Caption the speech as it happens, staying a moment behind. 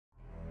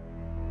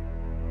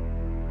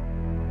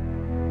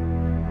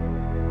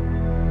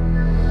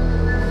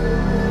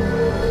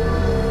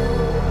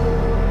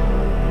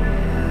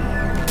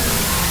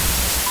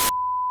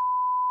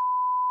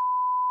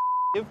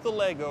give the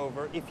leg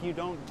over. If you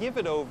don't give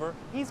it over,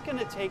 he's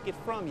gonna take it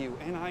from you.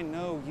 And I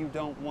know you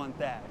don't want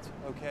that,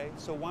 okay?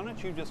 So why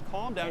don't you just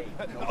calm down?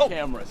 Hey, no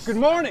cameras. Good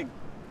morning.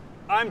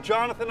 I'm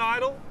Jonathan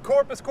Idle,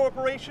 Corpus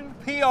Corporation,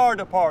 PR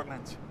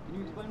department. Can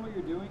you explain what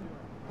you're doing?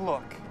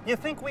 Look, you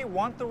think we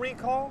want the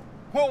recall?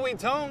 Well, we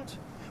don't.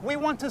 We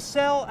want to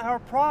sell our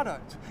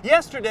product.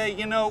 Yesterday,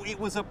 you know, it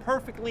was a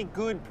perfectly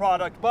good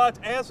product, but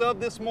as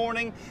of this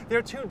morning,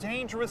 they're too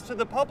dangerous to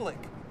the public.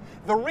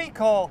 The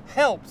recall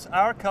helps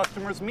our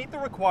customers meet the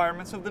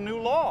requirements of the new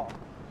law.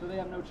 So they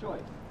have no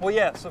choice? Well,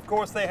 yes, of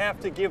course they have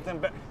to give them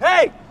back.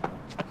 Hey!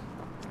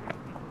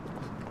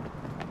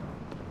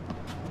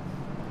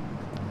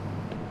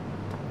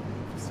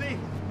 See,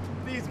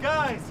 these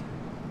guys,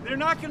 they're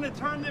not going to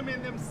turn them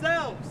in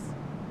themselves.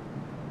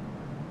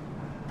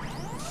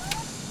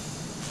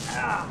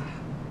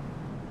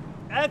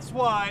 That's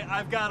why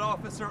I've got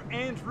Officer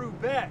Andrew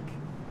Beck.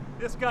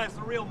 This guy's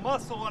the real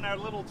muscle on our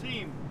little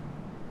team.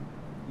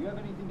 Do you have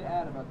anything to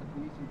add about the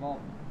police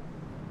involvement?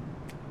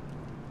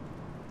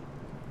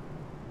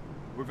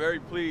 We're very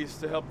pleased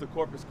to help the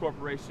Corpus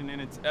Corporation in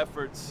its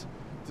efforts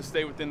to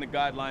stay within the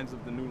guidelines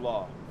of the new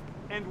law.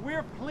 And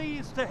we're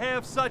pleased to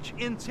have such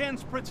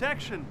intense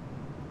protection.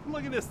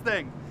 Look at this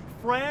thing.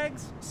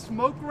 Frags,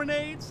 smoke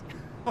grenades,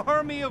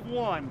 army of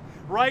one,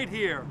 right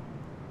here.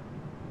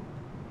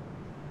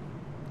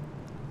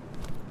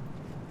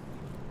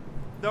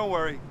 Don't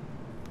worry,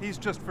 he's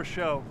just for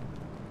show.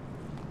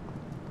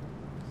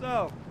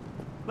 So,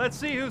 let's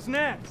see who's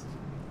next.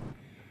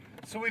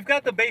 So we've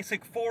got the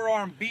basic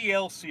forearm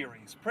BL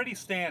series, pretty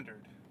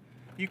standard.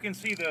 You can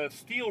see the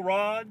steel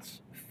rods,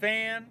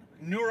 fan,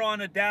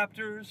 neuron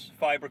adapters,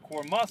 fiber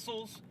core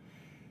muscles,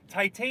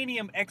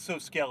 titanium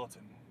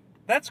exoskeleton.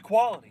 That's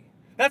quality.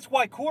 That's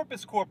why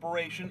Corpus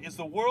Corporation is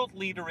the world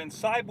leader in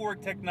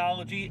cyborg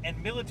technology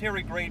and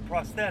military-grade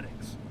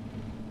prosthetics.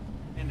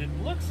 And it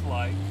looks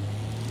like...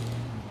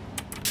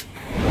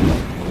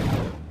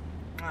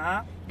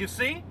 You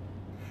see?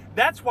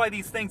 That's why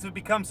these things have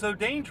become so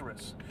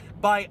dangerous.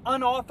 By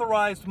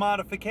unauthorized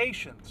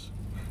modifications.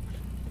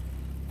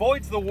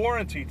 Voids the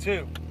warranty,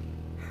 too.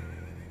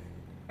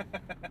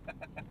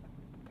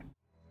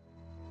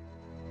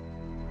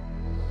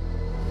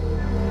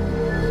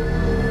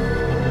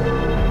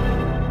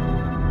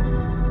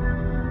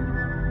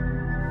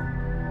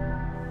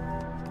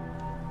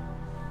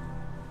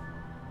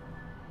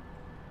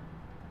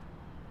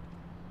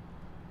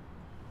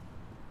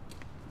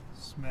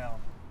 Smell.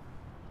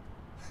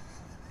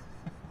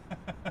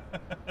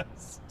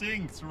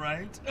 Stinks,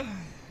 right?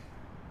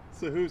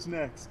 So who's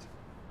next?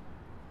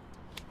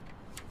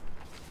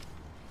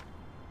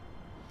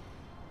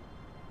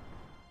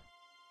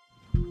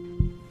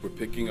 We're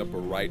picking up a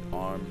right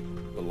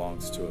arm,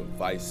 belongs to a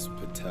Vice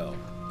Patel.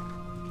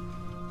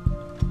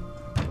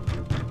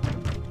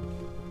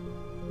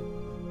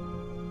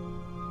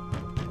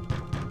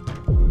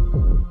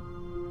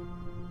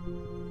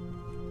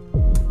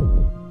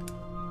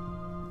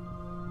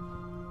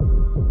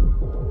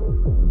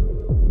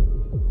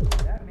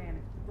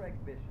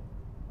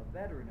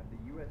 Veteran of the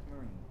U.S.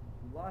 Marines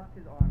who lost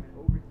his arm in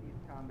overseas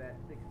combat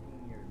 16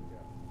 years ago.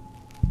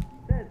 He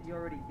says he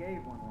already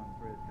gave one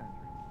for his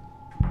country.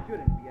 He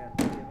shouldn't be asked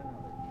to give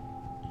another.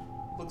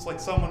 Looks like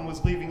someone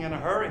was leaving in a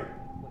hurry.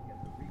 Look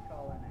at the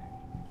recall in action.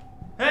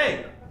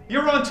 Hey,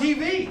 you're on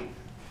TV!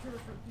 Should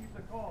have received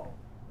a call.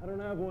 I don't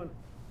have one.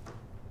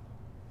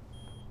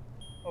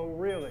 Oh,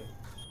 really?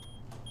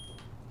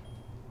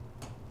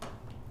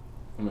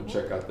 I'm gonna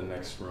check out the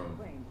next room.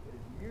 Claims it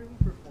is merely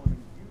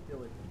performing due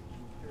diligence to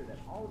ensure that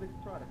all of its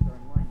products are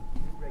in line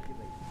with new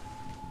regulations.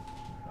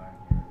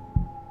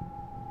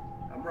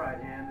 I'm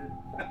right-handed.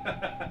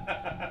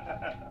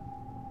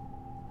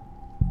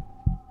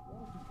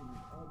 Washington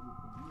is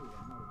obviously new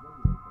and not a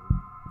regulator,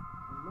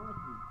 and last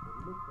week it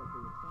looks like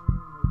they were finally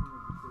making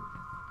a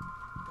decision.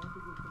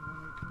 Proposition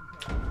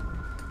 118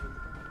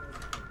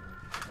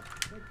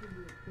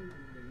 effectively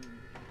approving the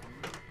unit of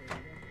military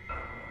weapons.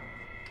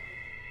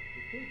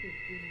 The surface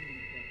screening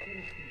and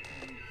prosthetics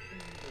concerning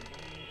screening or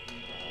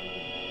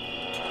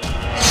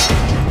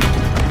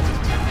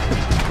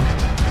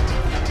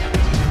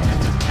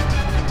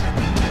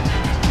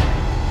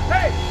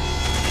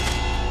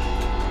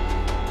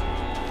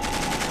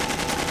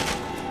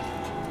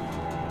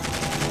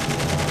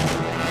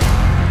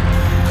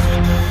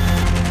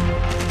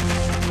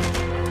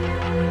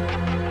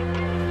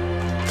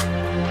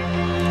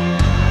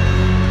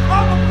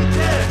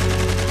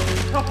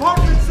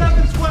Apartment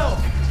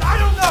 712! I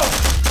don't know!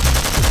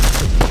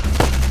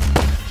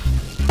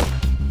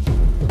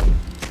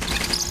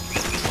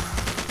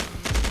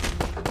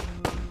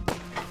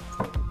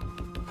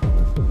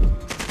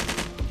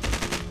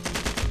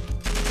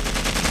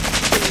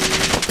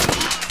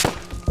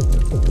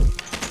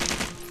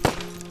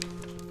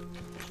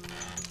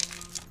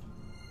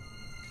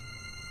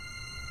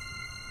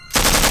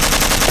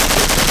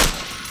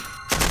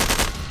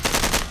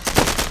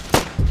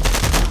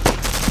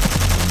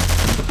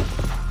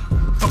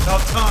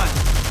 About time.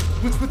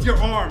 What's with your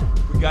arm?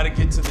 We gotta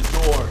get to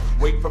the door.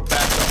 Wait for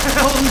backup.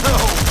 Hell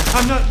no!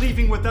 I'm not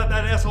leaving without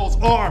that asshole's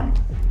arm!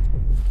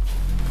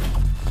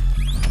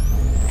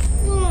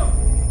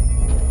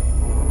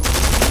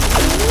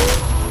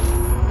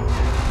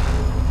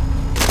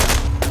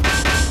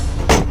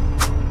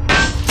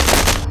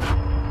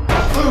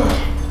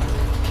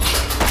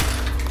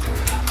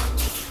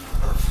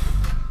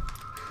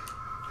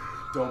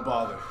 Don't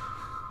bother.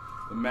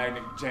 The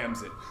magnet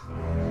jams it.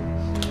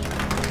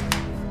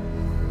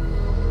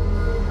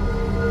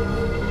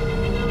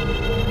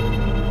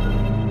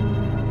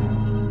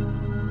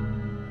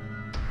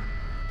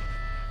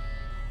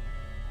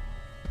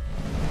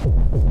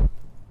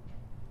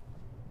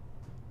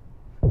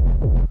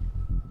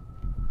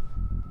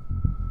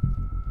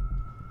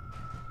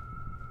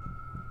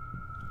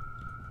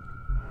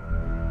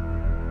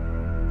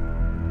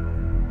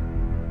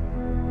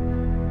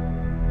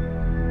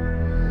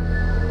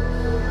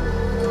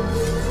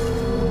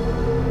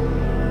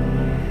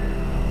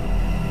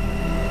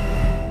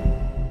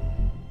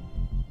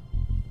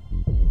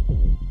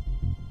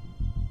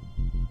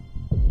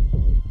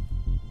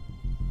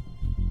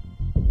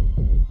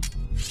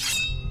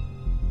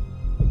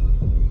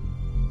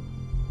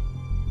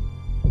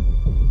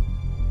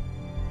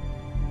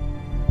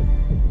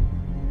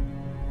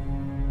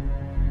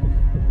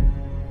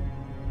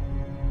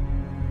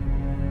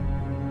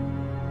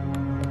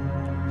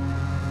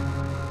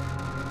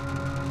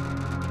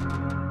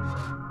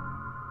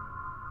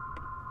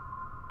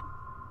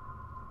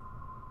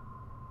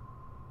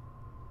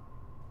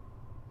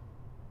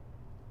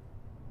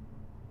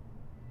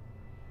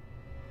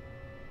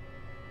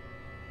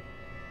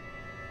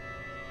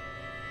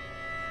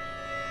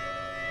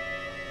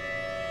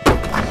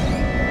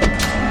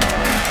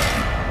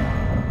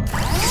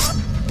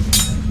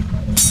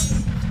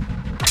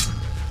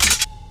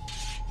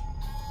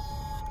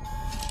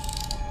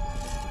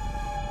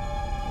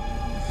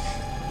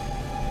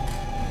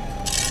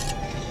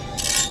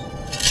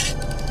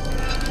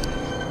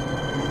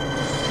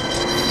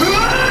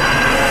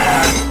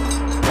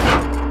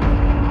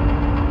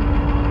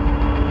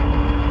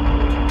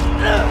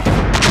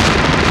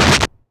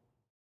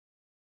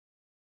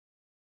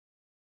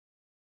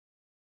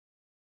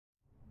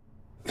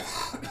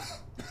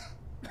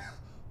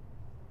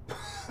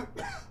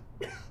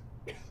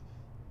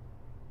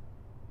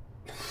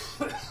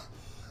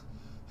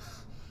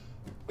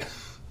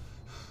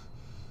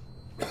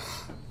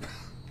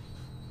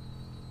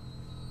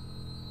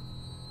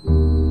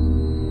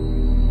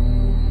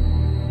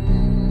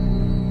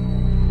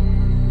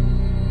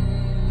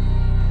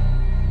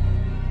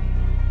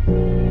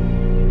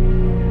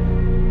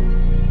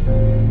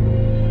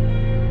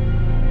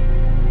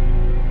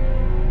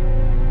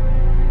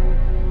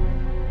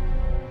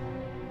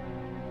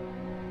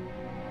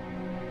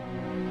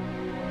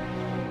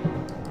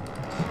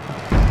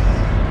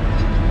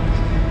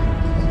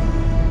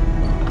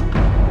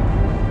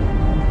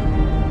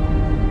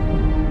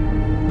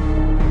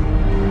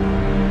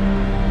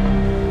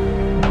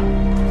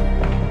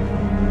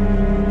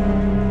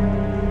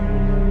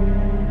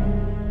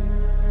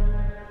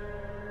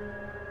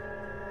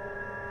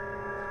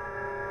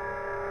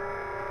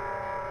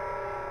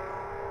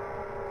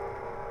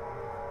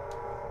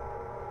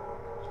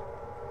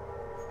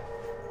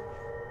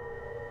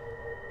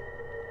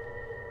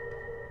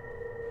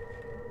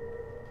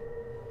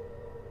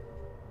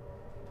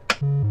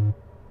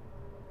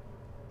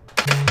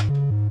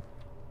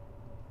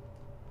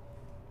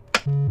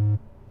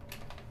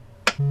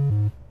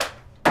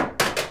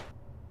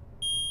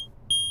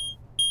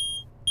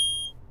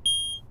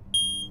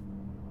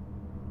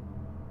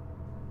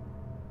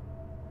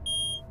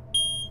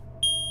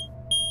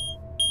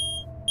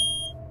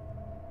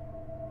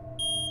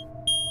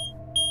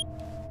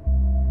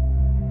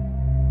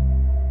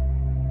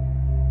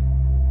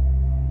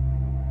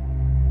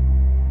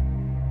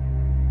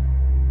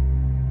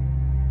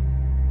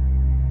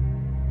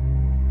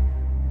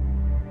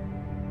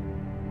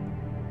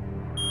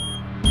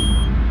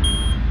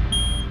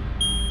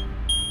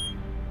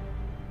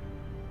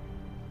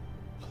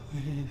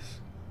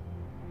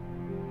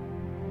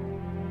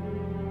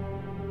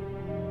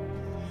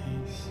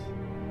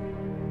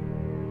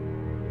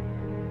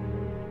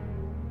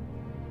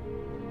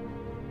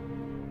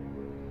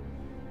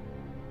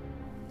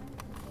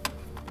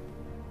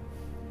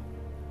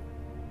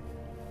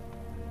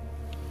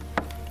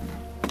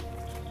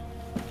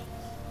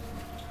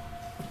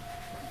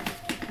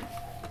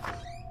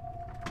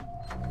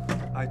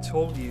 I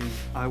told you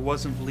I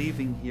wasn't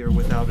leaving here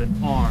without an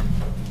arm.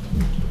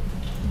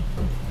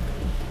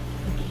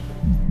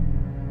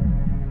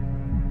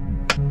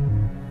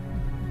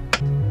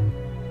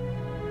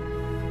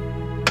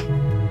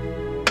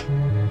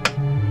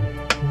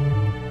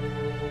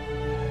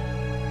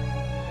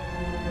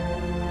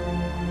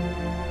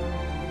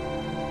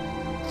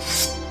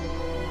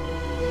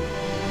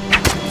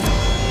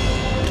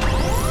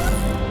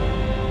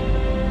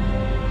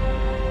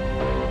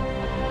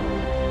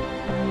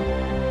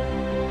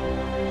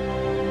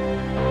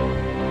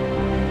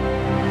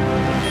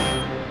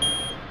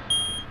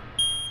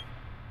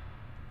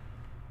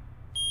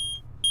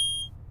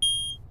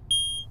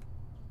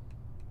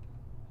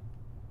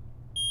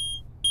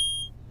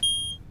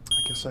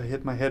 Guess I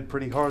hit my head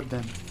pretty hard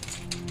then.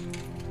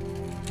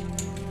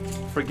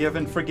 Forgive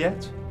and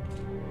forget?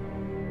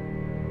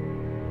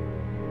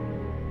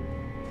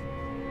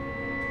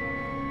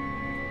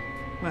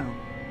 Well,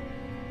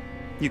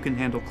 you can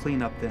handle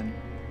cleanup then.